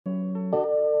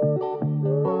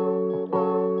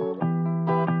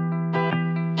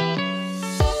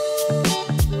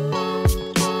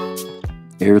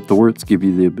AIRE Thwarts give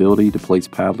you the ability to place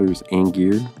paddlers and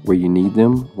gear where you need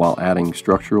them while adding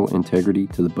structural integrity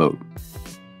to the boat.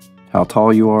 How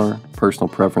tall you are, personal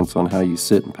preference on how you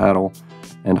sit and paddle,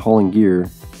 and hauling gear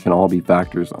can all be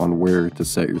factors on where to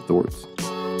set your thwarts.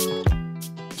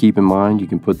 Keep in mind you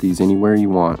can put these anywhere you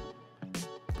want,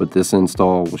 but this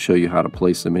install will show you how to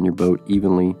place them in your boat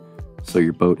evenly so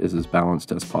your boat is as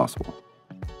balanced as possible.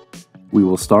 We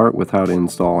will start with how to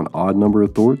install an odd number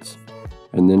of thwarts,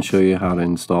 and then show you how to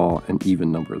install an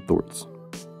even number of thwarts.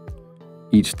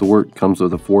 Each thwart comes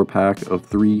with a 4-pack of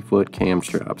 3-foot cam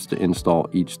straps to install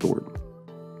each thwart.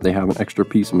 They have an extra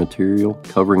piece of material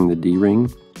covering the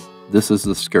D-ring. This is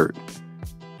the skirt.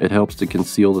 It helps to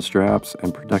conceal the straps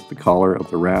and protect the collar of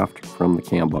the raft from the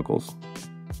cam buckles.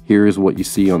 Here is what you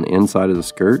see on the inside of the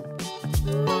skirt.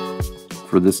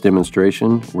 For this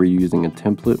demonstration, we're using a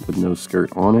template with no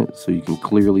skirt on it so you can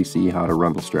clearly see how to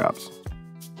run the straps.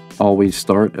 Always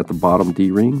start at the bottom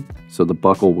D-ring so the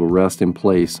buckle will rest in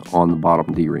place on the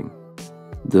bottom D-ring.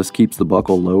 This keeps the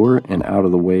buckle lower and out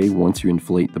of the way once you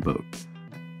inflate the boat.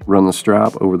 Run the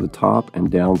strap over the top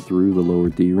and down through the lower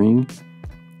D-ring,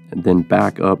 and then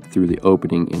back up through the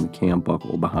opening in the cam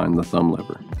buckle behind the thumb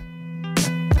lever.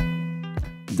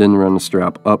 Then run the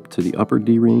strap up to the upper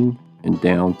D-ring and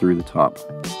down through the top.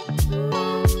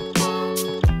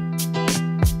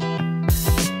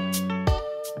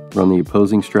 Run the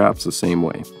opposing straps the same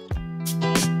way.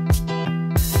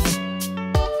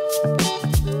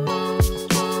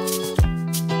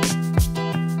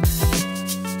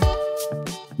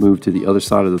 Move to the other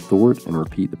side of the thwart and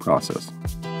repeat the process.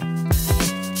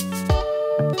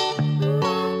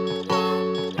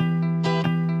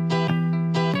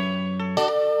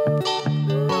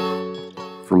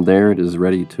 From there, it is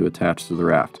ready to attach to the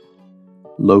raft.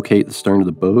 Locate the stern of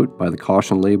the boat by the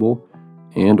caution label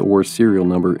and/or serial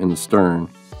number in the stern,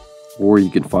 or you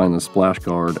can find the splash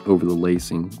guard over the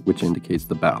lacing, which indicates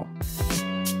the bow.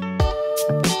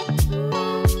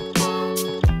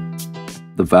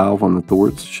 The valve on the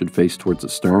thwarts should face towards the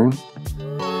stern.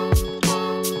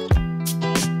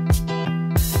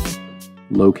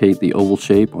 Locate the oval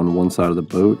shape on one side of the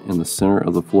boat in the center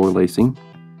of the floor lacing.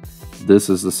 This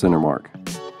is the center mark.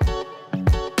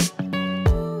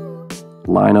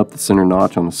 Line up the center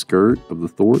notch on the skirt of the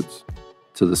thwarts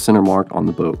to the center mark on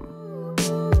the boat.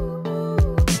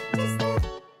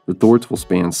 The thwarts will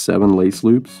span 7 lace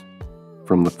loops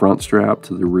from the front strap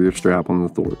to the rear strap on the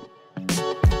thwart.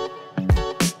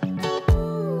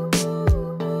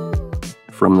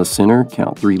 From the center,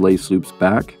 count 3 lace loops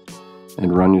back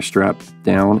and run your strap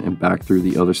down and back through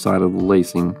the other side of the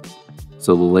lacing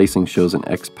so the lacing shows an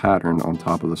X pattern on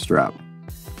top of the strap.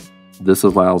 This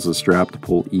allows the strap to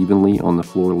pull evenly on the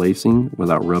floor lacing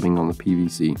without rubbing on the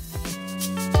PVC.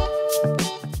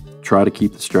 Try to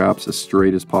keep the straps as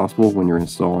straight as possible when you're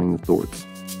installing the thwarts.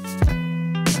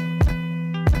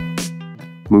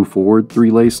 Move forward 3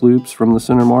 lace loops from the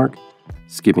center mark,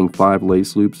 skipping 5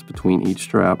 lace loops between each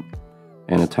strap,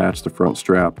 and attach the front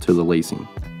strap to the lacing.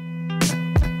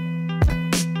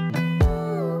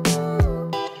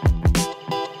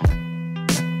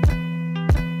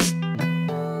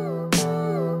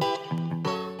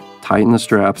 Tighten the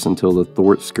straps until the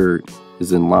thwart skirt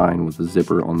is in line with the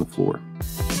zipper on the floor.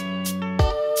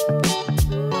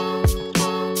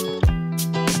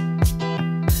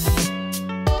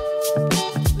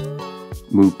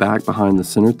 Move back behind the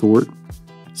center thwart,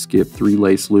 skip 3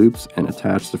 lace loops, and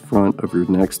attach the front of your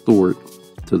next thwart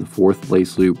to the 4th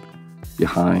lace loop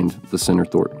behind the center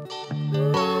thwart.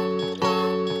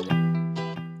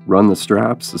 Run the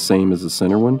straps the same as the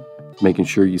center one, making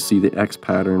sure you see the X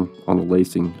pattern on the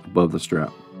lacing above the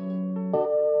strap.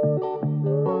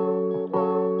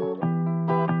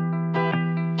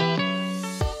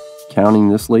 Counting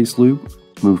this lace loop,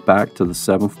 move back to the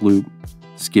 7th loop,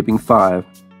 skipping 5,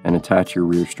 and attach your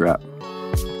rear strap.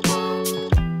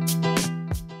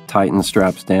 Tighten the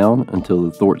straps down until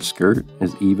the thwart skirt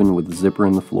is even with the zipper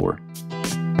in the floor.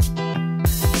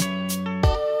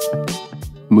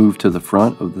 Move to the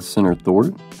front of the center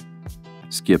thwart,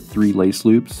 skip 3 lace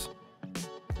loops,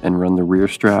 and run the rear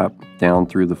strap down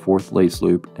through the 4th lace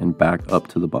loop and back up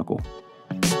to the buckle.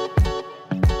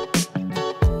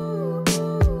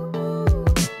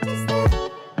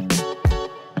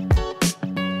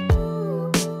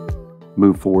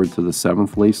 Move forward to the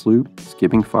 7th lace loop,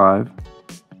 skipping 5,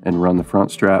 and run the front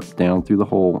strap down through the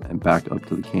hole and back up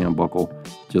to the cam buckle,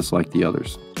 just like the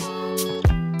others.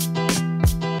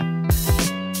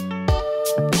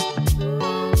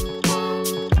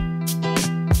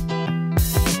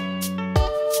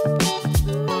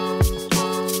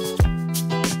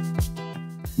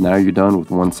 Now you're done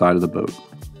with one side of the boat.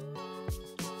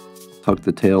 Tuck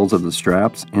the tails of the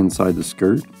straps inside the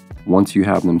skirt once you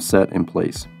have them set in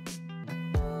place.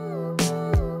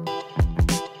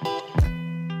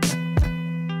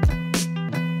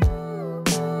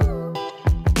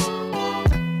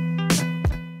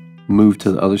 Move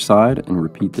to the other side and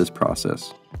repeat this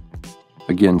process.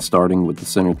 Again, starting with the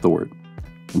center thwart,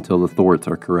 until the thwarts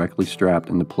are correctly strapped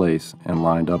into place and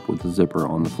lined up with the zipper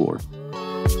on the floor.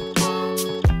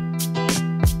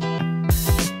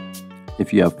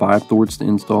 If you have 5 thwarts to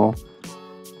install,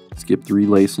 skip 3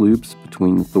 lace loops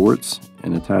between the thwarts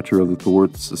and attach your other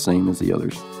thwarts the same as the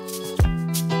others.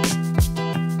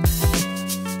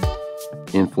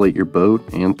 Inflate your boat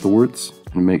and thwarts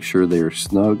and make sure they are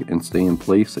snug and stay in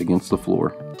place against the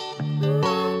floor.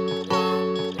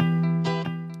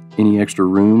 Any extra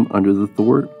room under the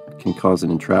thwart can cause an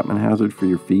entrapment hazard for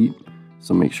your feet,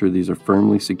 so make sure these are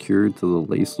firmly secured to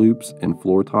the lace loops and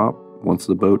floor top once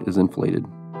the boat is inflated.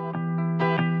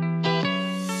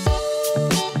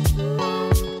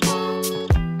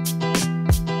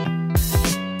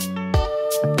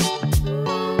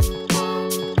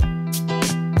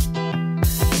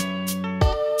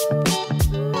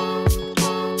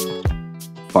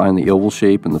 Find the oval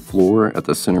shape in the floor at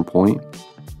the center point.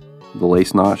 The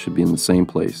lace knot should be in the same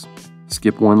place.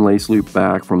 Skip 1 lace loop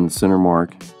back from the center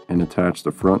mark and attach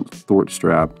the front thwart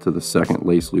strap to the second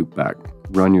lace loop back.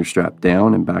 Run your strap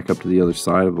down and back up to the other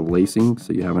side of the lacing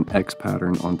so you have an X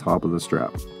pattern on top of the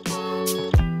strap.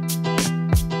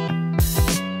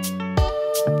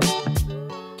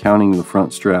 Counting the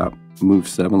front strap, move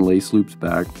 7 lace loops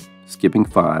back, skipping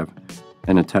 5,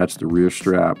 and attach the rear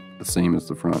strap the same as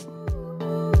the front.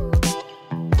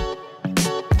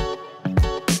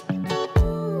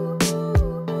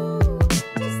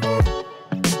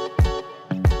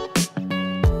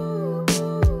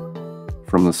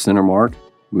 From the center mark,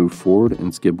 move forward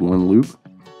and skip 1 loop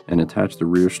and attach the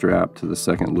rear strap to the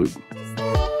second loop.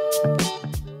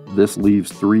 This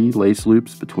leaves 3 lace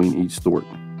loops between each thwart.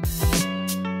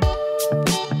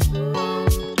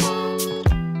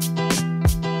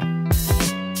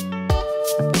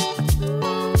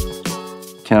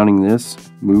 Counting this,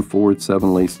 move forward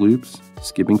 7 lace loops,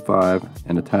 skipping 5,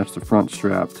 and attach the front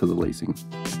strap to the lacing.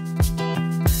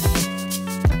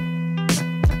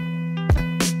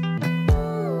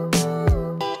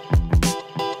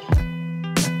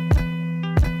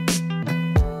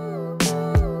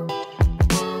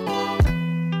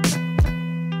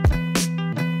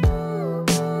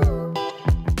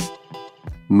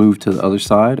 Move to the other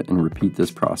side and repeat this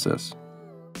process.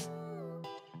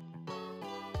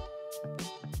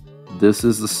 This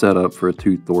is the setup for a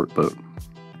 2-thwart boat.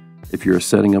 If you're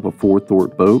setting up a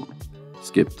 4-thwart boat,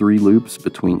 skip 3 loops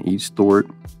between each thwart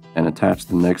and attach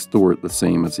the next thwart the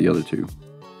same as the other 2.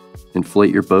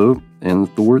 Inflate your boat and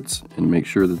the thwarts and make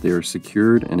sure that they are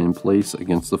secured and in place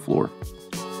against the floor.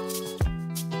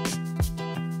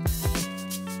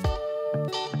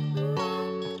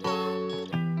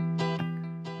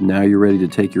 Now you're ready to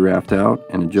take your raft out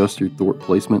and adjust your thwart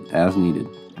placement as needed.